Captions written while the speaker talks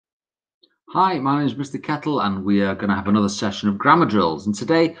Hi, my name is Mr. Kettle, and we are going to have another session of grammar drills. And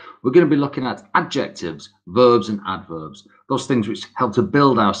today we're going to be looking at adjectives, verbs, and adverbs, those things which help to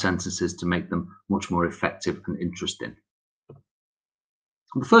build our sentences to make them much more effective and interesting.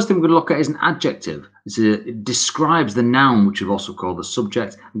 And the first thing we're going to look at is an adjective. It describes the noun, which we've also called the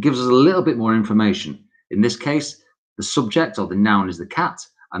subject, and gives us a little bit more information. In this case, the subject or the noun is the cat,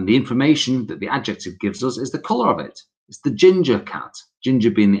 and the information that the adjective gives us is the colour of it. It's the ginger cat,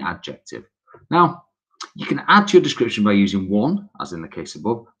 ginger being the adjective. Now, you can add to your description by using one, as in the case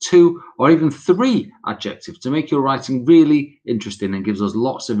above, two, or even three adjectives to make your writing really interesting and gives us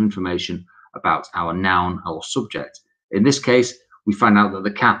lots of information about our noun or subject. In this case, we find out that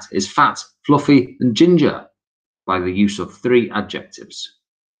the cat is fat, fluffy, and ginger by the use of three adjectives.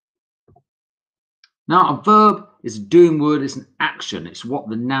 Now, a verb is a doing word, it's an action, it's what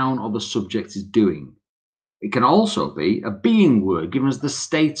the noun or the subject is doing. It can also be a being word, giving us the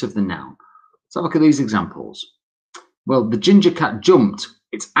state of the noun. Let's have a look at these examples. Well, the ginger cat jumped.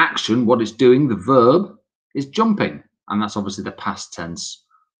 Its action, what it's doing, the verb, is jumping. And that's obviously the past tense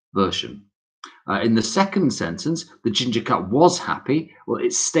version. In the second sentence, the ginger cat was happy. Well,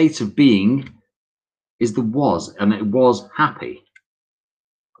 its state of being is the was, and it was happy.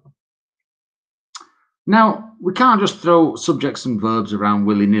 Now, we can't just throw subjects and verbs around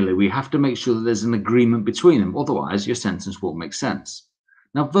willy-nilly. We have to make sure that there's an agreement between them. Otherwise, your sentence won't make sense.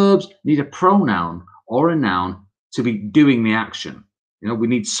 Now, verbs need a pronoun or a noun to be doing the action. We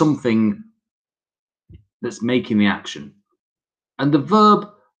need something that's making the action. And the verb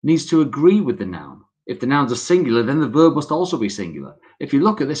needs to agree with the noun. If the noun's a singular, then the verb must also be singular. If you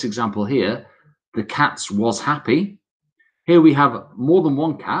look at this example here, the cat was happy. Here we have more than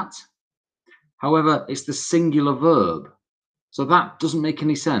one cat. However, it's the singular verb. So that doesn't make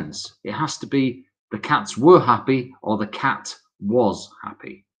any sense. It has to be the cats were happy or the cat was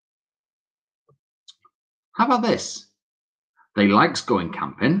happy. How about this? They likes going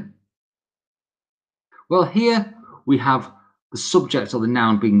camping. Well, here we have the subject or the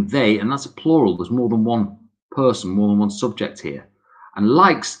noun being they, and that's a plural. There's more than one person, more than one subject here. And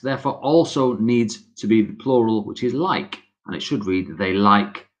likes, therefore, also needs to be the plural, which is like, and it should read they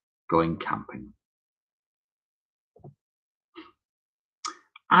like going camping.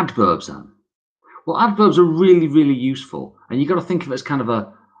 Adverbs then. Well, adverbs are really, really useful, and you've got to think of it as kind of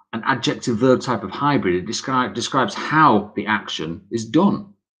an adjective verb type of hybrid. It describes how the action is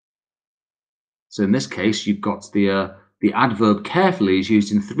done. So in this case, you've got the adverb carefully is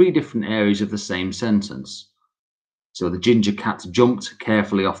used in three different areas of the same sentence. So the ginger cat jumped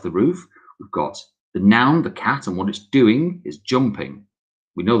carefully off the roof. We've got the noun, the cat, and what it's doing is jumping.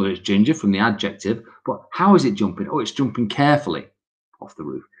 We know that it's ginger from the adjective, but how is it jumping? Oh, it's jumping carefully off the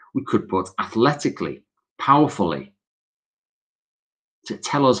roof. We could put athletically, powerfully, to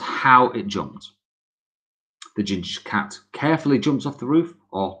tell us how it jumped. The ginger cat carefully jumps off the roof,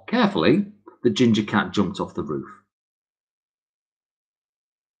 or carefully, the ginger cat jumped off the roof.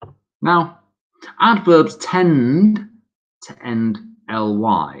 Now, adverbs tend to end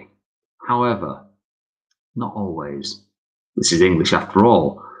ly. However, not always. This is English after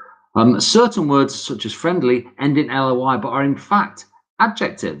all. Certain words, such as friendly, end in ly, but are in fact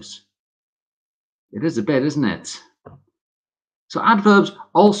adjectives. It is a bit, isn't it? So adverbs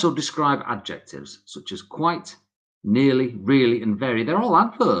also describe adjectives, such as quite, nearly, really, and very. They're all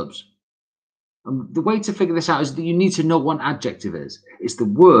adverbs. And the way to figure this out is that you need to know what an adjective is. It's the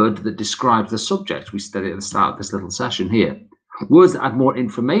word that describes the subject. We studied at the start of this little session here. Words that add more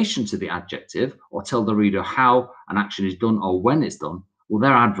information to the adjective or tell the reader how an action is done or when it's done, well,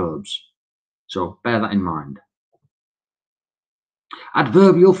 they're adverbs. So bear that in mind.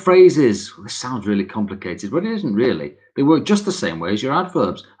 Adverbial phrases. Well, this sounds really complicated, but it isn't really. They work just the same way as your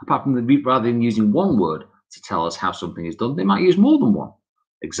adverbs, apart from rather than using one word to tell us how something is done, they might use more than one.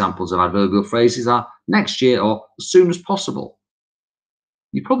 Examples of adverbial phrases are next year or as soon as possible.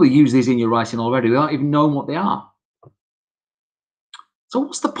 You probably use these in your writing already without even knowing what they are. So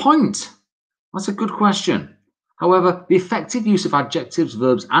what's the point? That's a good question. However, the effective use of adjectives,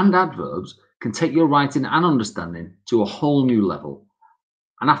 verbs, and adverbs can take your writing and understanding to a whole new level.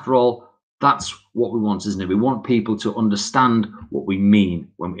 And after all, that's what we want, isn't it? We want people to understand what we mean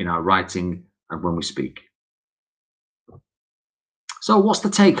when in our writing and when we speak. So what's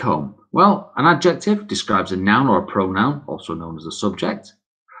the take home? Well, an adjective describes a noun or a pronoun, also known as a subject.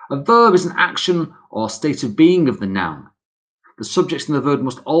 A verb is an action or state of being of the noun. The subject and the verb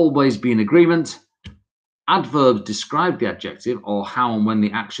must always be in agreement. Adverbs describe the adjective or how and when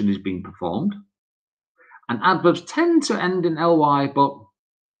the action is being performed. And adverbs tend to end in ly, but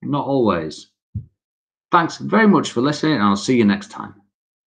not always. Thanks very much for listening, and I'll see you next time.